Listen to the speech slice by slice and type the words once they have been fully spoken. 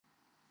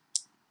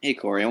Hey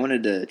Corey, I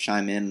wanted to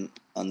chime in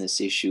on this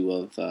issue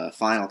of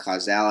final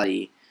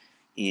causality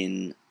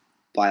in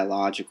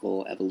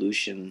biological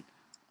evolution.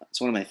 It's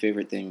one of my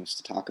favorite things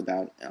to talk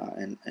about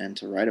and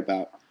to write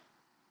about.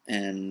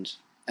 And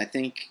I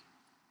think,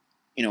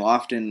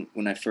 often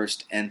when I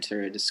first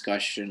enter a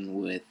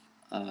discussion with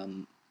a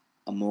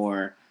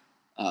more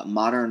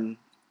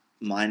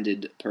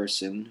modern-minded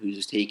person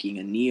who's taking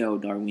a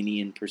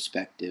neo-Darwinian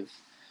perspective,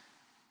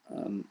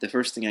 the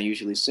first thing I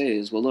usually say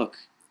is, well, look,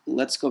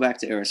 let's go back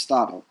to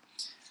Aristotle.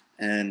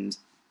 And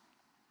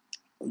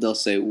they'll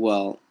say,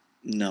 well,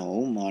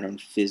 no, modern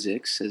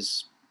physics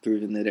has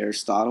proven that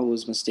Aristotle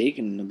was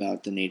mistaken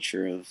about the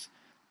nature of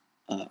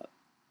uh,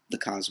 the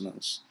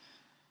cosmos.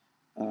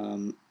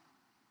 Um,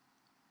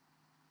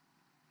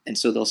 and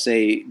so they'll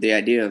say the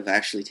idea of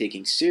actually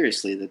taking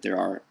seriously that there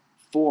are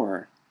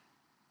four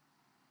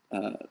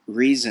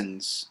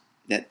reasons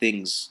that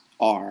things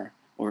are,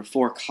 or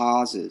four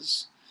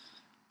causes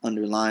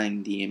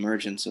underlying the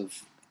emergence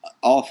of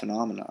all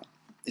phenomena,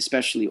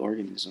 especially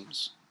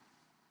organisms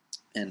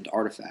and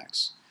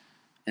artifacts.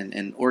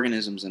 And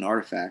organisms and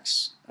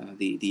artifacts,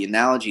 the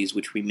analogies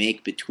which we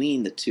make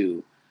between the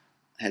two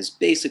has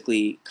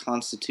basically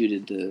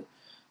constituted the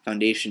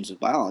foundations of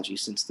biology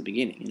since the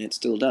beginning, and it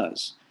still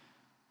does.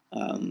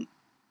 Um,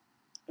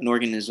 an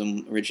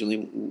organism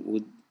originally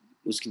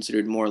was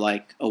considered more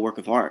like a work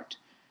of art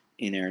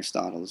in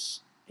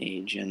Aristotle's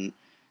age, and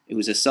it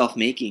was a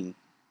self-making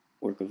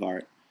work of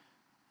art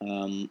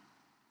um,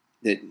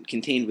 that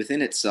contained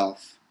within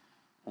itself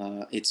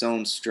its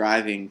own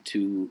striving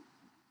to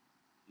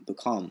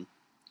become.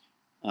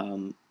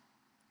 Um,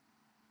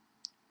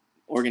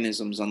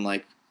 Organisms,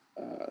 unlike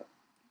uh,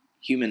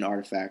 human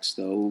artifacts,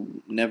 though,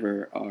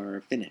 never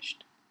are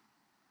finished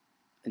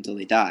until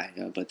they die,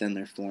 but then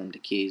their form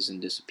decays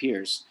and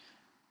disappears.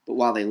 But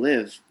while they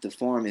live, the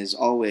form is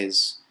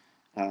always,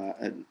 uh,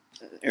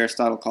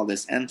 Aristotle called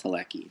this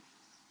entelechy,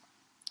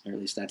 or at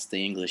least that's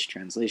the English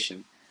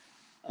translation.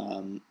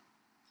 Um,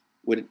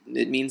 what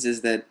it means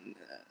is that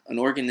an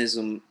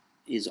organism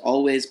is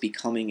always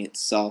becoming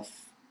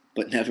itself,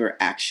 but never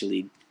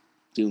actually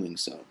doing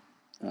so.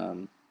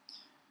 Um,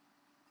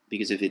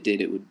 because if it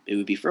did, it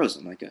would be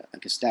frozen like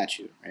a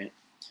statue, right?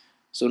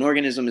 So an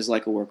organism is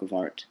like a work of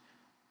art,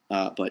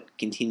 but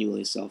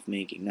continually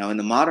self-making. Now, in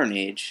the modern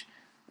age,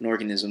 an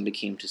organism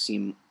became to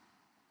seem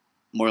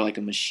more like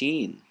a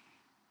machine,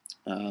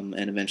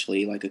 and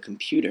eventually like a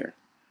computer.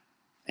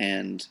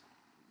 And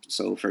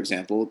so, for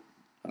example,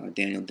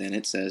 Daniel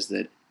Dennett says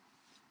that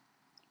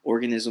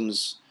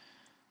organisms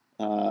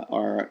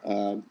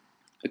are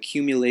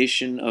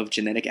accumulation of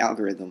genetic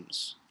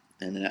algorithms,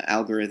 and an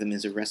algorithm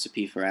is a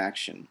recipe for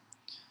action.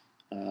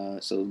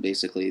 So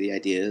basically, the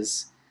idea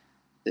is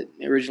that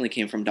originally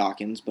came from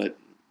Dawkins, but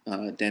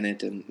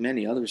Dennett and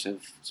many others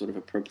have sort of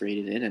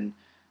appropriated it and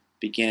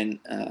begun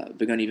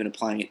even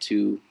applying it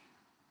to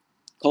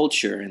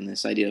culture and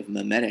this idea of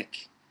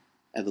mimetic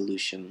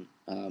evolution,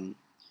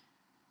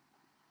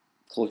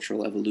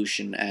 cultural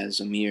evolution as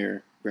a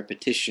mere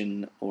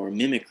repetition or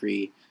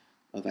mimicry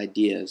of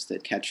ideas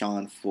that catch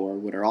on for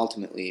what are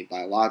ultimately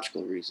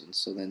biological reasons.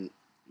 So then,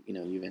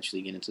 you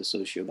eventually get into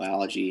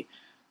sociobiology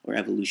or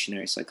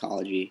evolutionary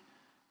psychology,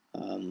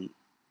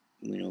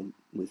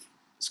 with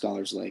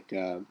scholars like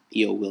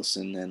E.O.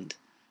 Wilson and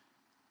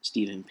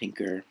Steven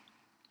Pinker.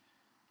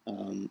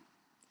 Um,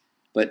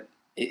 but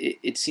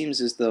it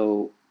seems as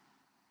though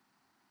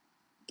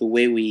the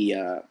way we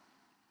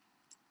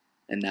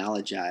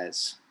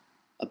analogize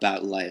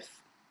about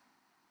life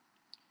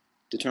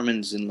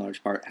determines in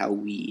large part how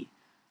we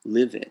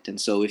live it. And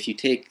so if you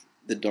take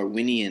the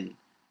Darwinian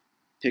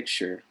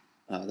picture,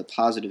 the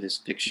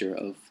positivist picture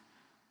of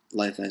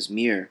life as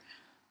mere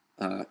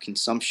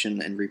consumption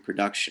and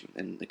reproduction,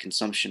 and the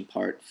consumption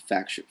part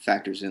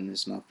factors in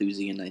this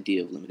Malthusian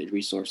idea of limited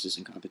resources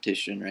and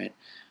competition, right?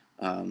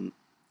 Um,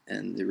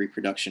 and the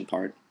reproduction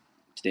part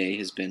today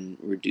has been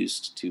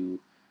reduced to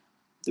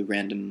the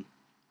random,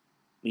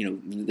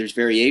 there's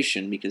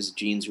variation because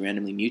genes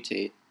randomly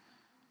mutate,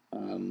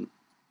 um,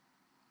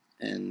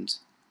 and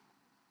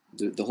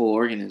the whole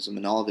organism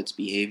and all of its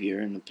behavior,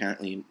 and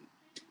apparently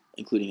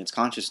including its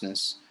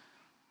consciousness,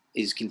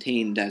 is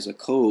contained as a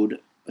code,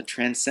 a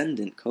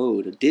transcendent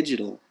code, a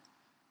digital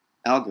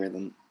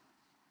algorithm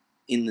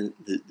in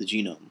the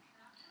genome.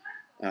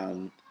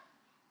 Um,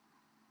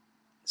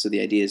 so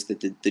the idea is that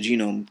the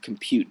genome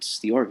computes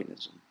the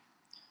organism.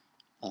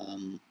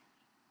 Um,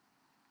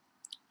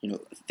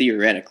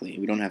 Theoretically,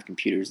 we don't have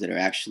computers that are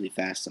actually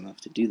fast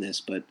enough to do this,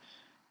 but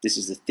this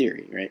is the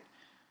theory, right?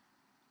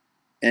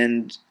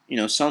 And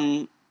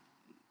some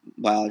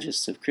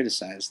biologists have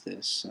criticized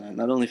this,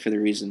 not only for the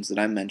reasons that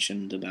I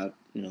mentioned about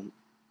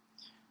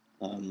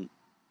um,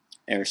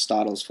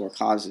 Aristotle's four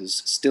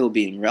causes still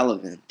being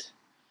relevant,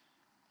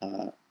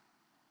 uh,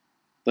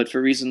 but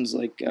for reasons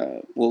like,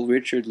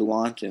 Richard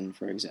Lewontin,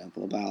 for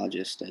example, a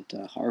biologist at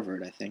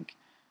Harvard, I think,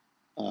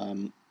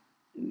 um,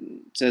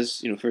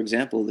 says, for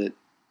example, that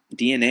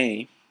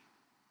DNA,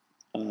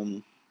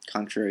 um,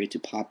 contrary to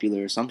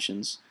popular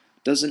assumptions,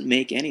 doesn't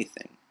make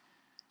anything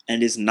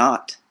and is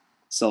not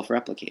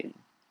self-replicating.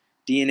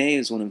 DNA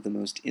is one of the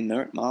most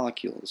inert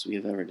molecules we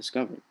have ever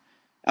discovered.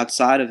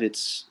 Outside of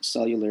its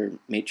cellular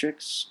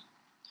matrix,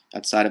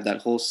 outside of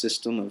that whole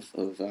system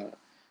of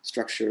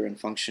structure and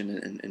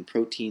function and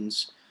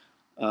proteins,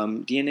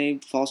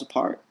 DNA falls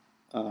apart.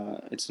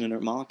 It's an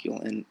inert molecule.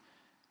 And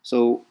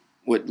so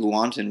what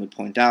Lewontin would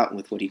point out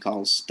with what he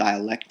calls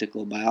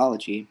dialectical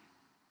biology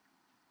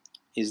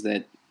is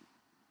that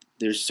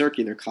there's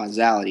circular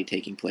causality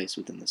taking place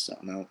within the cell.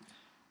 Now,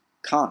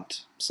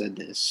 Kant said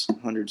this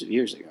hundreds of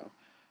years ago,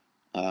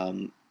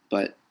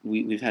 but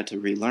we've had to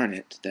relearn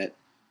it, that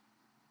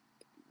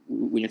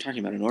when you're talking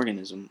about an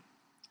organism,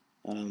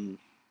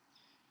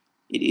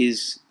 it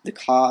is the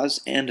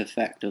cause and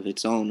effect of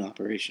its own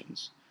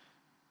operations,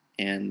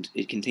 and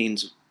it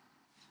contains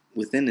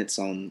within its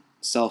own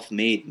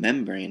self-made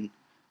membrane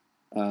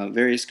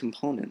various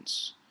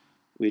components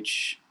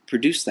which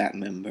produce that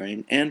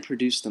membrane and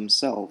produce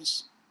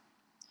themselves.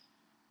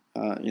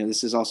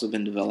 This has also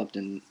been developed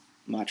in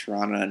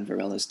Maturana and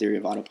Varela's theory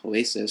of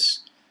autopoiesis,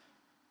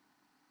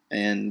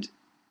 and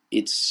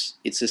it's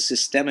a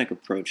systemic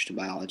approach to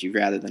biology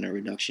rather than a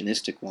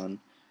reductionistic one,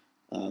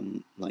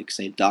 like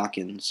say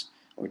Dawkins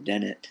or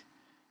Dennett.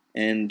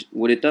 And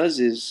what it does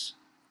is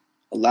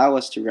allow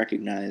us to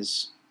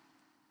recognize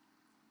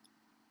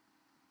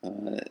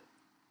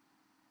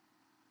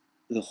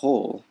the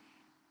whole,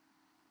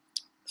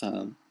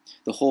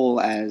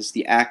 as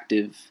the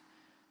active,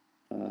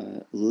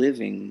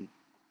 living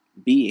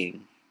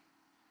being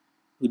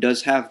who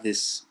does have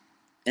this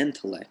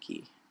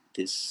entelechy,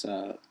 this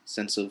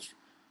sense of,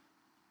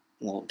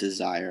 well,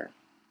 desire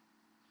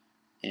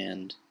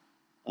and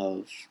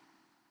of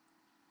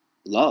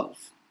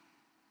love.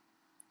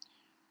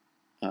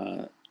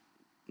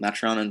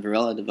 Maturana and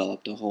Varela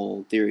developed a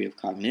whole theory of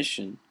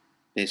cognition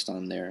based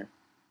on their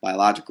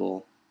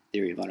biological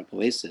theory of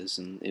autopoiesis,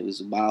 and it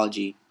was a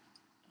biology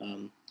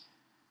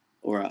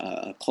or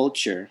a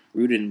culture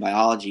rooted in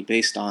biology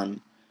based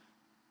on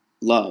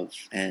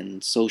love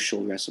and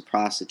social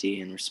reciprocity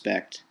and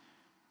respect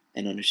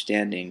and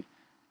understanding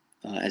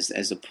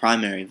as a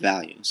primary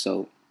value.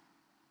 So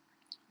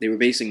they were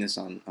basing this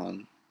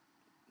on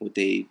what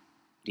they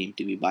deemed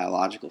to be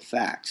biological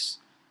facts,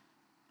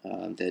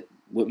 that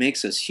what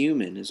makes us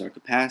human is our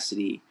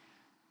capacity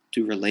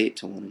to relate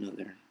to one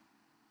another.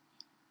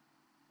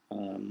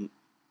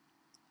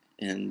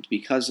 And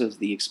because of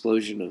the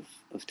explosion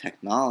of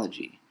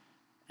technology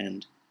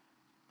and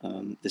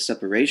the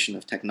separation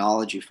of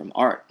technology from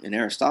art in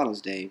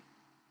Aristotle's day,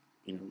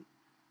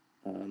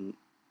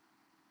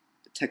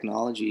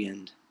 technology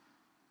and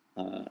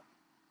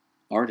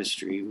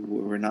artistry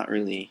were not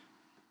really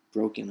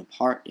broken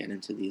apart yet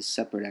into these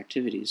separate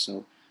activities.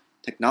 So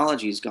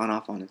technology has gone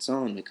off on its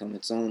own, become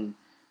its own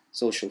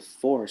social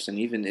force, and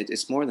even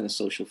it's more than a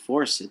social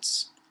force.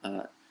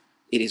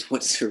 It is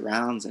what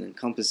surrounds and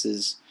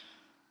encompasses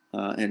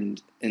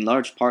and in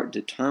large part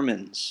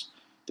determines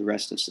the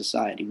rest of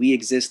society. We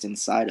exist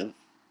inside of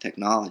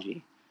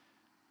technology,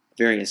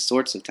 various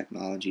sorts of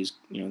technologies,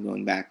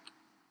 going back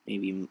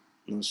maybe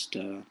most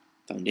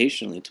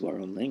foundationally to our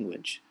own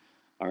language,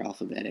 our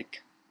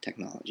alphabetic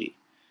technology.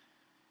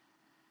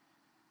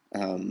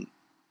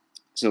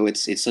 So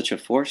it's such a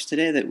force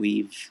today that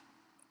we've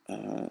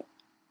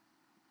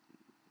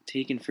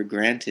taken for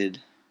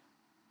granted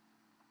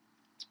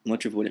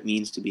much of what it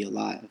means to be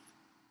alive.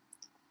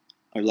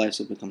 Our lives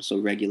have become so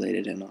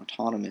regulated and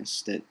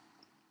autonomous that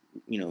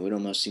it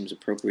almost seems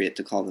appropriate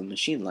to call them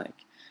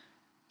machine-like.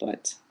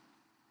 But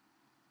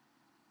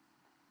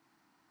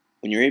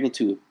when you're able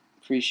to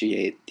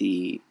appreciate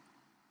the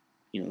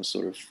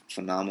sort of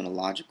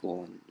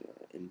phenomenological and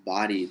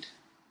embodied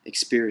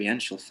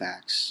experiential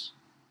facts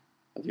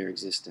of your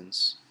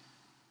existence,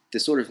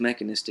 this sort of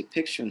mechanistic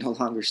picture no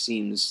longer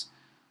seems,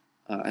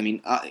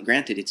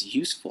 granted, it's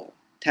useful,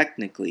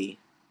 technically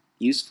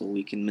useful.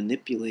 We can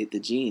manipulate the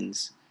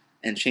genes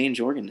and change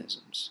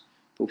organisms,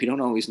 but we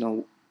don't always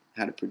know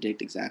how to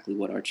predict exactly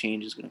what our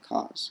change is going to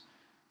cause,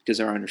 because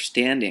our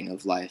understanding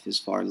of life is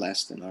far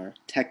less than our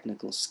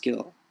technical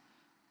skill,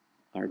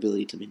 our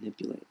ability to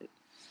manipulate it.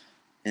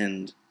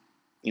 And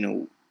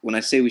when I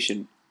say we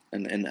should,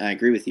 and I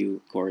agree with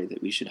you, Corey,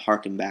 that we should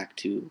hearken back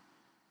to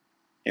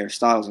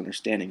Aristotle's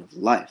understanding of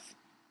life,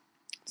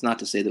 it's not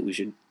to say that we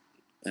should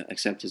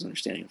accept his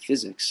understanding of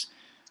physics.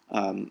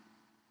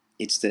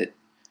 It's that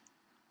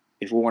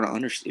if we want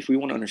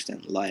to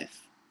understand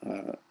life,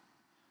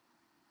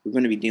 we're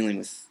going to be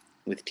dealing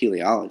with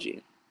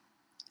teleology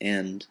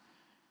and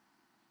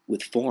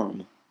with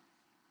form,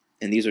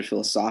 and these are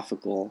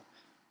philosophical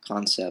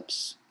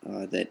concepts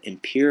that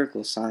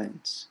empirical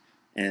science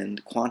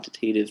and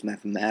quantitative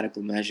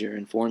mathematical measure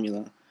and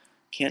formula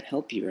can't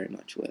help you very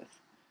much with.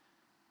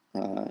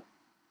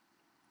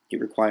 It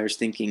requires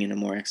thinking in a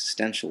more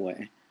existential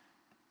way.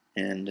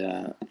 And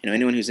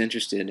anyone who's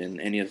interested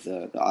in any of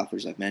the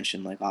authors I've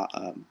mentioned, like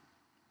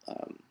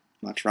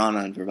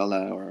Maturana and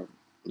Varela or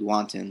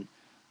Lewontin,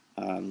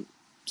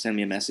 send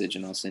me a message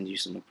and I'll send you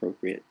some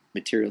appropriate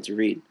material to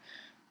read.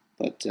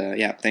 But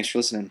yeah, thanks for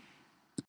listening.